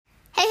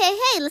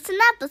Hey, listen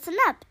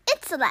up.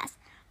 It's Celeste.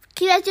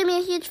 Can you guys do me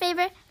a huge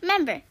favor?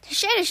 Remember to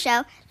share the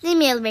show, leave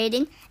me a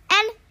rating,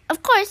 and,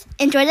 of course,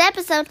 enjoy the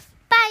episode.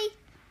 Bye!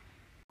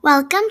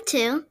 Welcome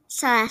to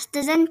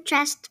Celeste's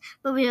Interest,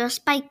 where we will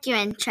spike your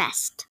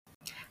interest.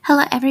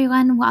 Hello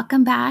everyone,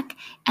 welcome back,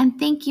 and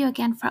thank you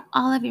again for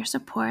all of your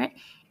support.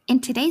 In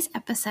today's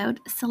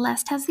episode,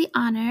 Celeste has the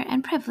honor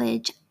and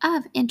privilege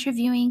of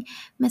interviewing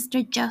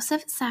Mr.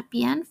 Joseph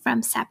Sapien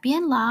from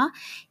Sapien Law.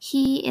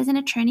 He is an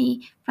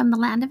attorney from the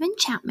land of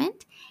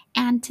enchantment,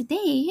 and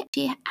today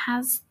she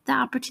has the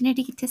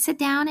opportunity to sit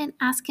down and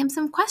ask him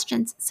some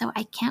questions, so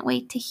I can't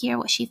wait to hear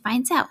what she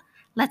finds out.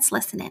 Let's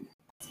listen in.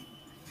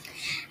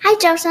 Hi,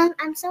 Joseph.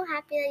 I'm so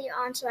happy that you're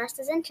on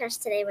Celeste's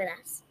Interest today with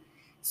us.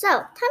 So,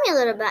 tell me a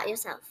little about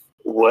yourself.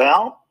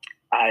 Well,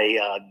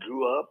 I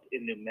grew up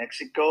in New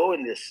Mexico.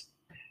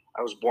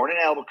 I was born in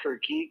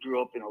Albuquerque,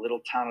 grew up in a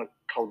little town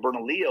called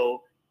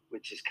Bernalillo,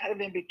 which is kind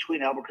of in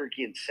between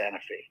Albuquerque and Santa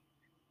Fe.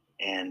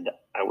 And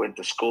I went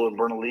to school in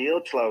Bernalillo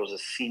till I was a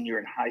senior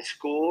in high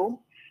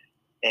school.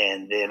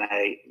 And then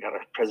I got a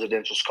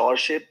presidential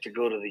scholarship to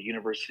go to the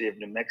University of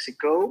New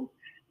Mexico.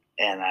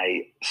 And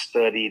I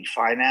studied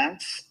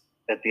finance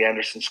at the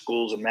Anderson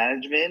Schools of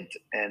Management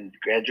and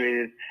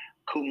graduated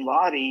cum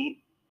laude.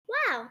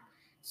 Wow.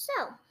 So,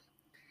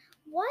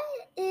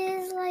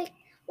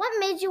 what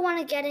made you want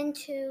to get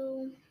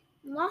into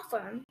law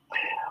firm?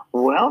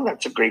 Well,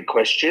 that's a great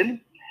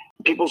question.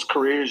 People's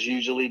careers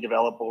usually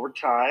develop over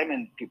time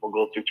and people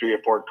go through 3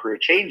 or 4 career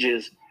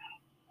changes.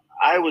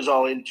 I was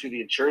all into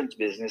the insurance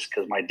business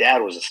because my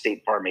dad was a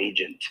State Farm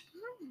agent,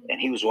 and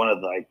he was one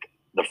of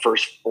the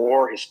first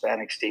 4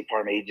 Hispanic State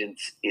Farm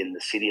agents in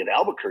the city of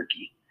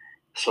Albuquerque.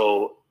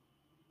 So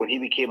when he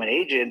became an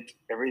agent,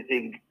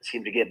 everything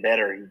seemed to get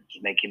better. He was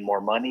making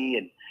more money,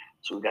 and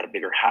so we got a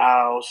bigger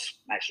house,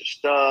 nicer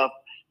stuff.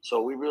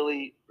 So we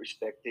really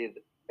respected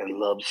and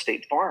loved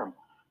State Farm.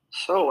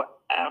 So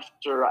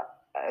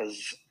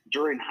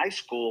during high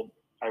school,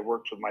 I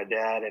worked with my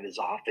dad at his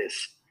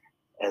office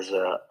as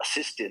a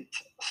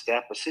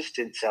staff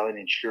assistant, selling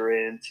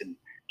insurance and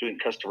doing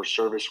customer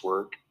service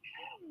work.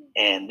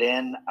 And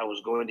then I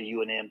was going to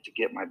UNM to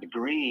get my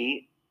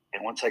degree.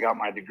 And once I got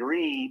my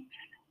degree,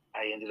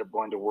 I ended up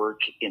going to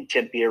work in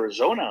Tempe,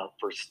 Arizona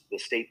for the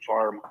State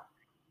Farm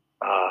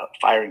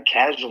Fire and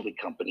Casualty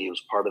Company. It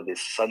was part of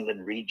this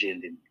Sunland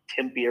region in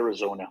Tempe,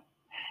 Arizona.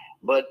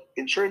 But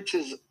insurance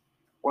is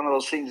one of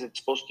those things that's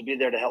supposed to be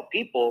there to help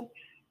people.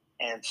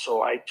 And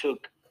so I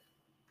took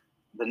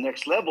the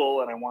next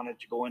level and I wanted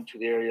to go into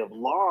the area of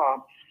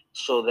law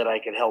so that I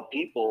could help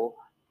people,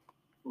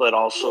 but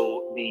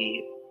also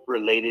be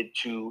related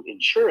to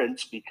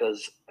insurance,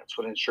 because that's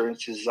what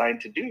insurance is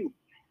designed to do.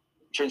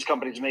 Insurance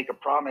companies make a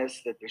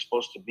promise that they're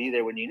supposed to be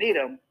there when you need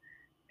them,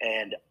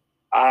 and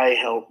I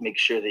help make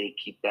sure they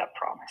keep that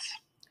promise.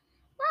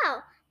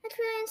 Wow, that's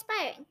really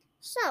inspiring.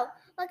 So,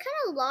 what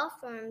kind of law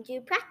firm do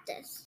you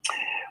practice?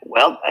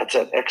 Well, that's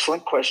an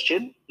excellent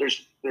question.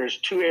 There's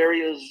 2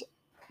 areas.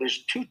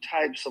 There's 2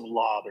 types of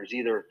law. There's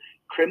either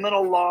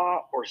criminal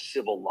law or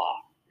civil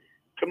law.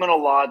 Criminal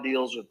law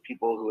deals with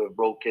people who have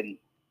broken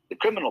the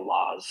criminal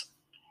laws,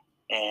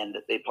 and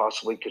they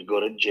possibly could go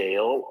to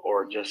jail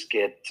or just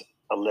get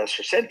a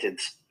lesser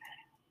sentence.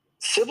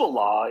 Civil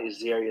law is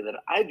the area that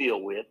I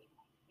deal with,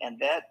 and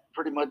that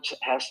pretty much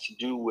has to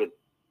do with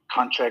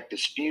contract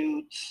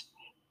disputes,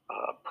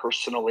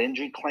 personal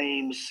injury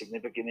claims,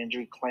 significant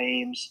injury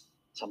claims,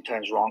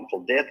 sometimes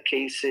wrongful death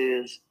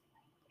cases.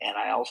 And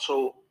I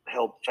also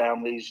help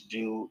families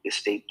do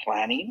estate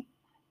planning.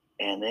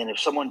 And then if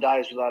someone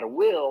dies without a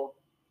will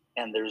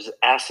and there's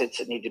assets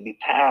that need to be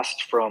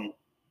passed from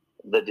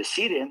the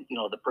decedent,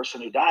 the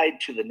person who died,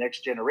 to the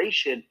next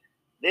generation,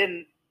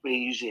 then we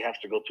usually have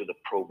to go through the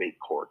probate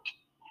court.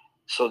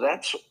 So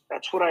that's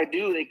what I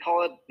do. They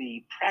call it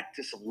the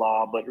practice of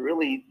law, but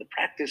really the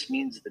practice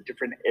means the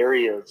different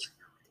areas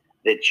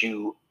that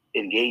you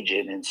engage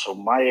in. And so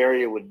my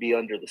area would be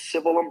under the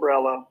civil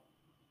umbrella,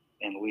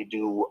 and we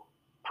do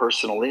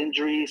personal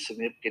injury,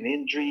 significant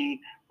injury,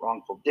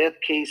 wrongful death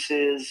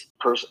cases,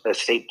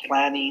 estate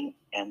planning,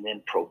 and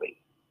then probate.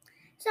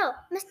 So,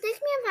 mistake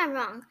me if I'm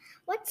wrong.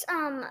 What's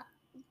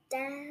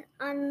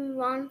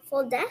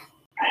wrongful death?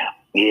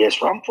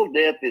 Yes, wrongful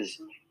death is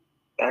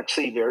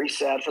actually very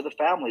sad for the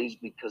families,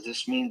 because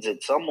this means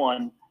that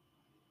someone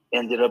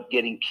ended up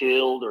getting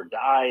killed or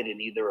died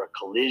in either a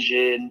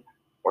collision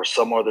or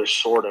some other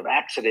sort of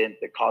accident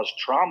that caused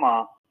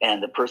trauma,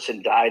 and the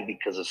person died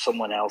because of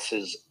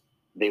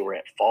they were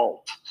at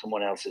fault,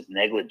 someone else's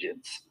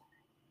negligence.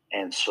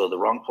 And so the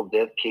wrongful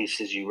death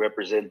cases, you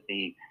represent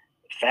the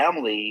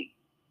family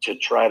to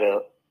try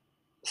to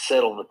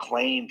settle the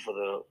claim for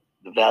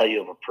the value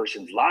of a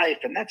person's life.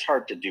 And that's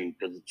hard to do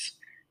because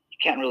you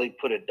can't really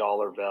put a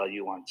dollar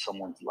value on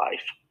someone's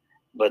life.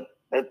 But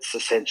that's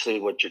essentially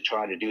what you're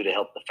trying to do to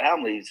help the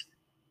families,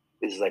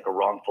 is like a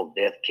wrongful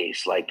death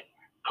case. Like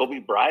Kobe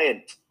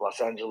Bryant, Los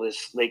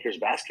Angeles Lakers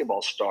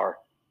basketball star,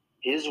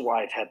 his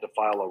wife had to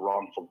file a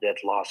wrongful death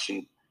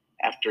lawsuit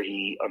after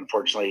he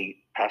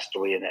unfortunately passed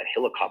away in that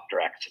helicopter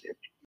accident.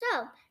 So,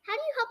 how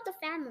do you help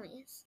the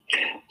families?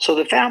 So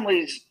the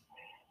families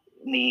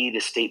need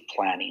estate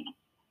planning.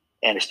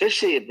 And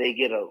especially if they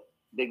get a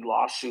big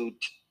lawsuit,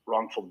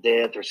 wrongful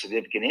death, or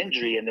significant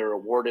injury, and they're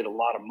awarded a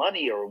lot of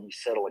money, or we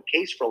settle a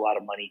case for a lot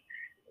of money,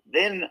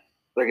 then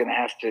they're going to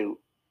have to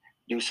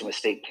do some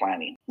estate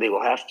planning. They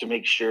will have to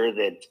make sure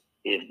that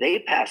if they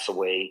pass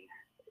away,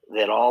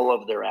 that all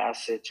of their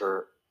assets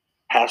are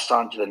passed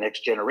on to the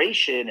next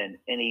generation, and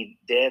any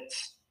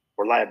debts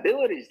or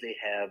liabilities they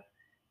have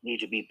need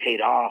to be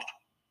paid off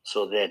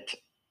so that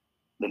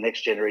the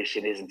next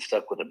generation isn't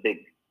stuck with a big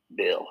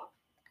bill.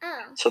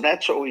 Oh. So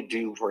that's what we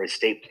do for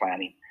estate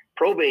planning.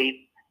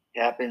 Probate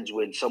happens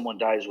when someone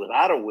dies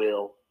without a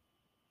will,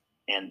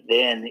 and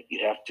then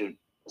you have to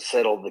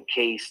settle the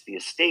case, the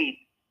estate,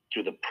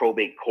 through the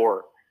probate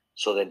court,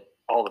 so that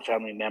all the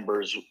family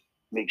members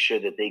make sure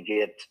that they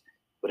get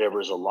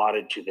whatever is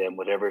allotted to them,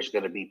 whatever is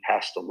going to be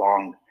passed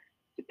along,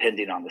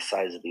 depending on the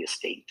size of the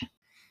estate.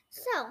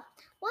 So,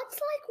 what's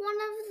like one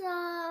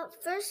of the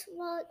first?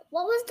 What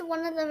was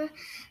one of the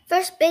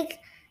first big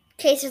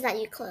cases that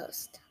you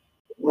closed?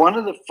 One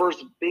of the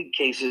first big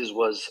cases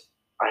was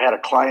I had a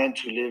client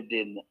who lived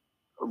in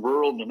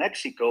rural New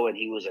Mexico, and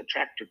he was a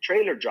tractor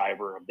trailer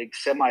driver, a big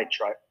semi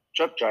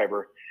truck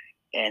driver,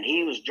 and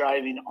he was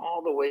driving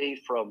all the way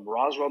from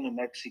Roswell, New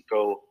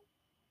Mexico,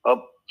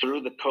 up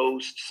through the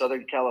coast,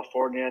 Southern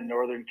California,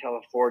 Northern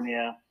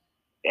California,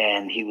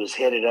 and he was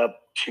headed up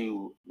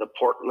to the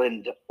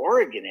Portland,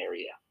 Oregon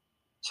area.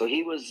 So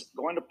he was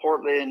going to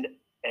Portland,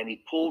 and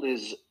he pulled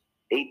his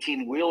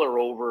 18-wheeler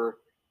over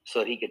so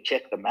that he could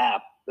check the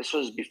map. This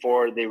was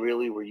before they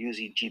really were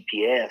using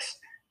GPS,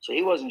 so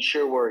he wasn't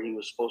sure where he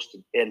was supposed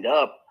to end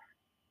up.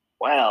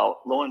 Well,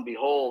 lo and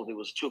behold, it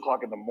was 2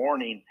 o'clock in the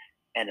morning,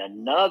 and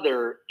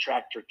another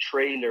tractor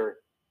trailer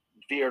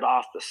veered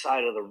off the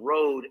side of the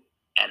road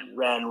and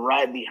ran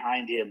right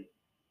behind him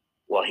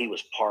while he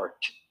was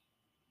parked.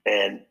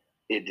 And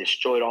it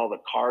destroyed all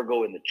the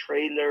cargo in the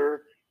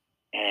trailer,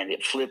 and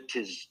it flipped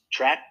his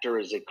tractor,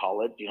 as they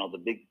call it, the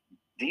big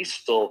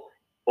diesel,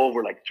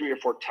 over like 3 or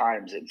 4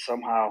 times. And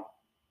somehow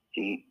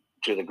he,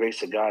 through the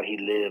grace of God, he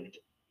lived.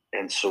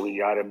 And so we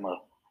got him a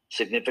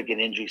significant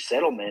injury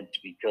settlement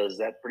because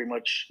that pretty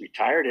much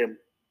retired him.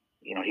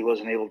 He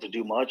wasn't able to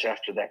do much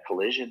after that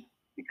collision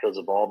because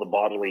of all the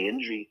bodily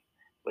injury,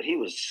 but he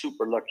was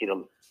super lucky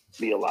to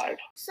be alive.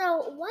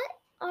 So what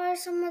are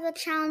some of the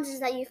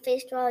challenges that you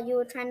faced while you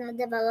were trying to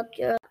develop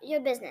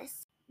your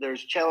business?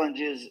 There's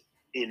challenges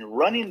in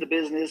running the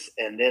business,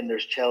 and then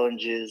there's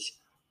challenges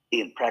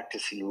in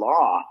practicing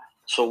law.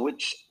 So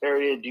which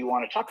area do you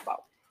want to talk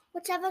about?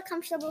 Whichever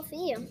comfortable for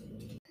you.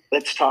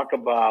 Let's talk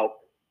about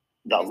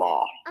the business.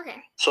 Law. Okay.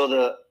 So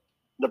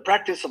the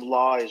practice of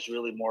law is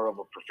really more of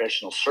a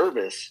professional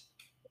service,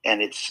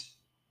 and it's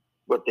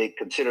what they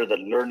consider the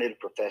learned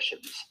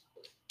professions.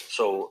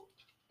 So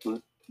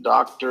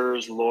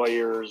doctors,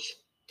 lawyers.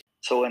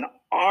 So in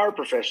our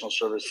professional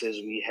services,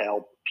 we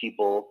help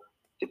people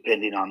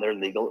depending on their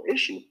legal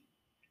issue.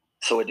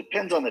 So it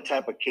depends on the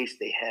type of case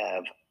they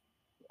have.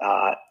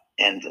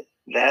 And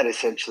that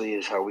essentially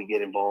is how we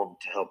get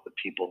involved to help the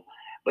people.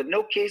 But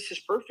no case is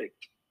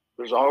perfect.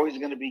 There's always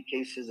going to be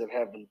cases that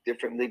have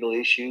different legal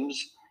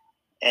issues.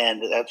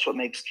 And that's what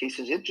makes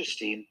cases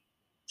interesting.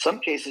 Some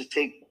cases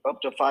take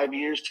up to 5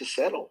 years to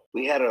settle.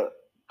 We had a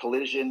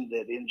collision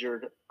that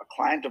injured a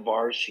client of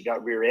ours. She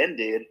got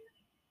rear-ended,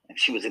 and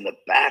she was in the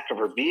back of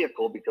her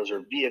vehicle because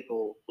her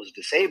vehicle was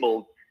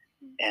disabled.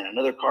 And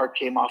another car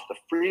came off the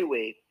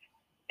freeway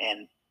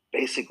and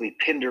basically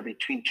pinned her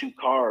between 2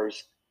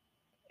 cars.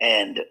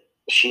 And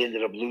she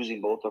ended up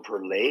losing both of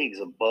her legs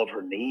above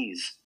her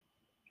knees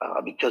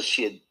because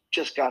she had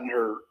just gotten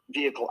her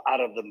vehicle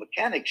out of the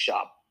mechanic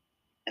shop.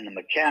 And the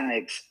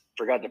mechanics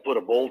forgot to put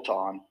a bolt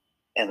on,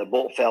 and the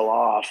bolt fell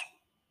off,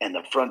 and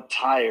the front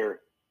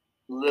tire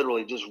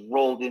literally just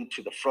rolled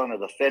into the front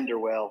of the fender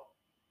well.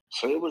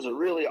 So it was a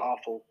really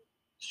awful,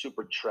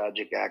 super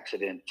tragic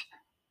accident.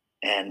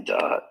 And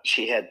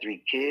she had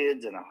 3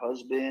 kids and a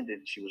husband,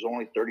 and she was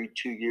only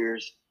 32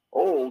 years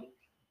old.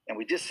 And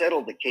we just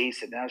settled the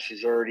case, and now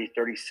she's already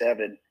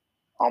 37,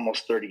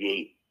 almost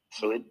 38.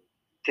 So it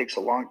takes a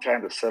long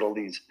time to settle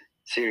these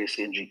serious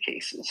injury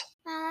cases.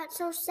 That's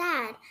so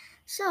sad.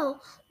 So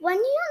when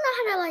you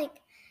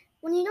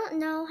don't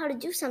know how to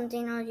do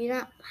something, or you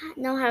don't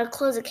know how to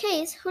close a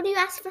case, who do you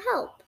ask for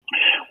help?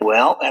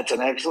 Well, that's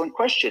an excellent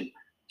question.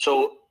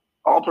 So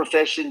all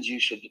professions, you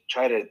should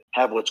try to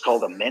have what's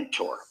called a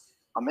mentor.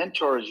 A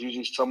mentor is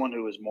usually someone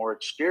who is more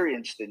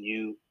experienced than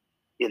you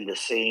in the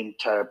same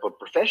type of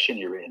profession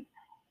you're in.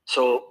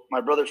 So my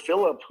brother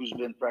Philip, who's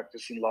been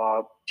practicing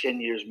law 10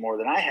 years more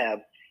than I have,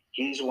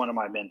 he's one of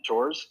my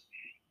mentors.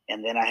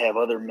 And then I have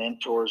other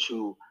mentors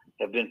who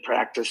have been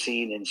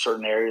practicing in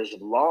certain areas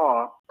of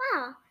law.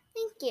 Wow,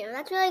 thank you.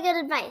 That's really good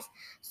advice.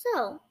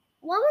 So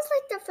what was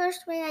like the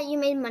first way that you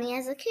made money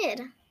as a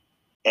kid?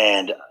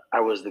 And I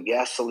was the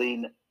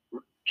gasoline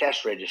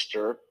cash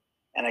register,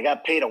 and I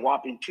got paid a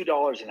whopping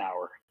 $2 an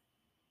hour.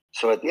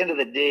 So at the end of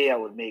the day, I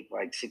would make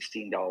like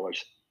 $16.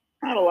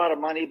 Not a lot of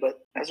money, but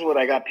that's what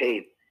I got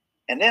paid.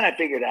 And then I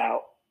figured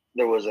out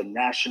there was a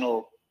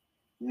national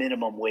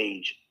minimum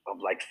wage of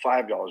like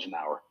 $5 an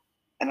hour.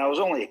 And I was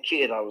only a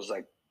kid. I was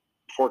like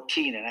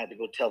 14, and I had to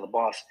go tell the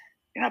boss,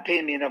 "You're not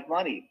paying me enough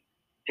money.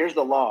 Here's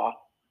the law.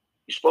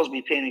 You're supposed to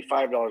be paying me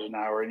 $5 an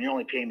hour, and you're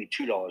only paying me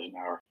 $2 an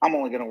hour. I'm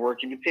only going to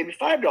work if you pay me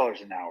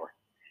 $5 an hour."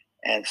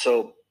 And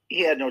so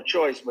he had no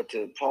choice but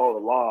to follow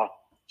the law.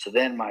 So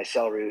then my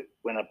salary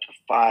went up to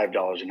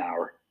 $5 an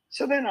hour.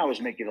 So then I was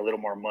making a little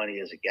more money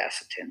as a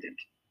gas attendant.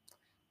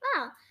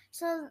 Wow.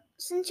 So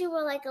since you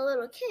were like a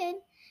little kid,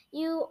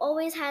 you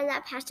always had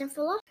that passion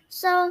for law.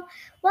 So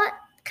what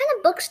kind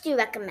of books do you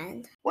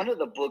recommend? One of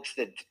the books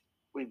that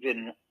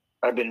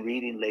I've been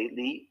reading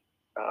lately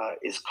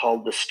is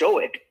called The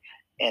Stoic,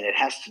 and it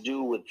has to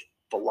do with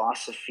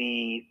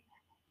philosophy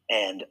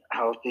and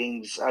how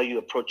you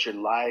approach your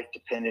life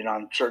depending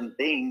on certain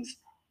things.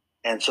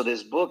 And so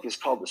this book is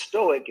called The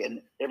Stoic,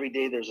 and every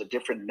day there's a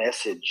different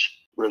message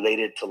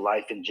related to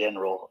life in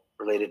general,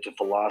 related to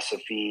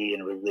philosophy,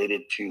 and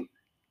related to,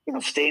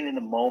 staying in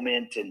the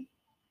moment and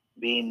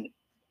being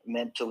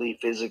mentally,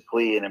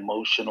 physically, and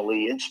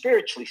emotionally and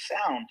spiritually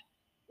sound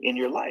in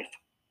your life.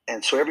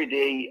 And so every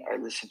day I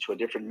listen to a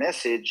different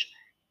message,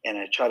 and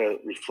I try to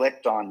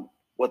reflect on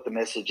what the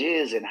message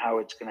is and how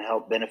it's going to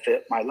help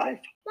benefit my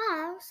life.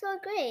 Wow, so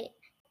great.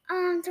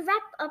 To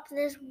wrap up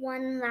this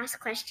one last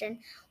question,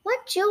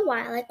 what's your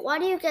why? Like, why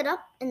do you get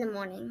up in the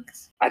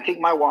mornings? I think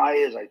my why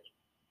is I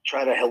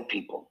try to help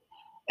people.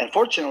 And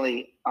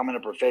fortunately, I'm in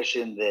a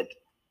profession that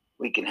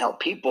we can help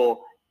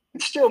people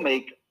and still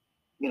make,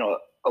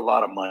 a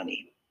lot of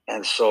money.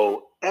 And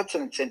so that's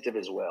an incentive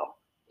as well.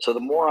 So the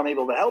more I'm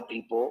able to help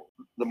people,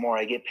 the more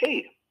I get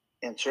paid.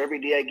 And so every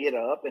day I get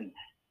up, and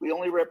we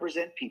only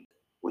represent people.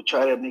 We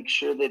try to make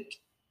sure that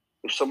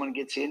if someone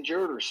gets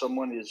injured or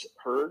someone is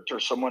hurt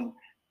or someone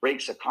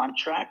breaks a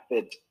contract,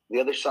 that the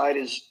other side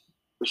is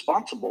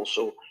responsible.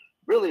 So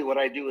really what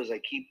I do is I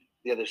keep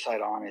the other side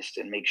honest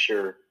and make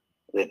sure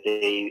that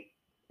they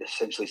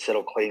essentially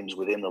settle claims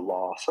within the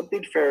law,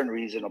 something fair and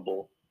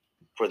reasonable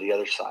for the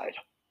other side,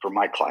 for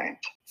my client.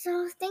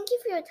 So thank you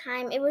for your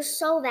time. It was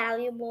so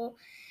valuable.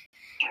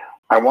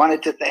 I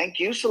wanted to thank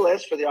you,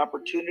 Celeste, for the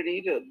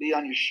opportunity to be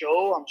on your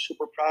show. I'm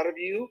super proud of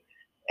you,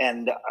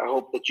 and I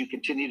hope that you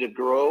continue to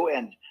grow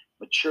and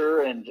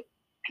mature and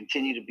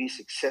continue to be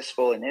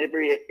successful in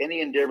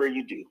any endeavor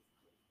you do.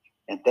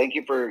 And thank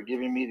you for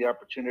giving me the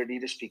opportunity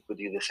to speak with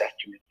you this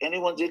afternoon. If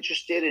anyone's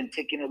interested in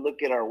taking a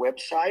look at our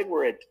website,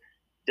 we're at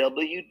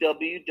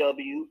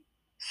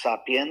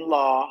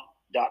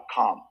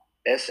www.sapienlaw.com.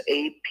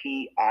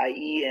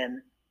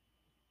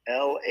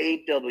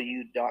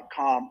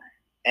 SAPIENLAW.com.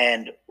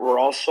 And we're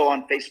also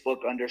on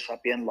Facebook under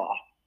Sapien Law.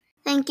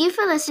 Thank you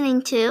for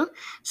listening to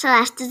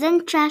Celeste's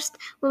Interest,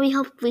 where we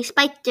hope we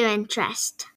spiked your interest.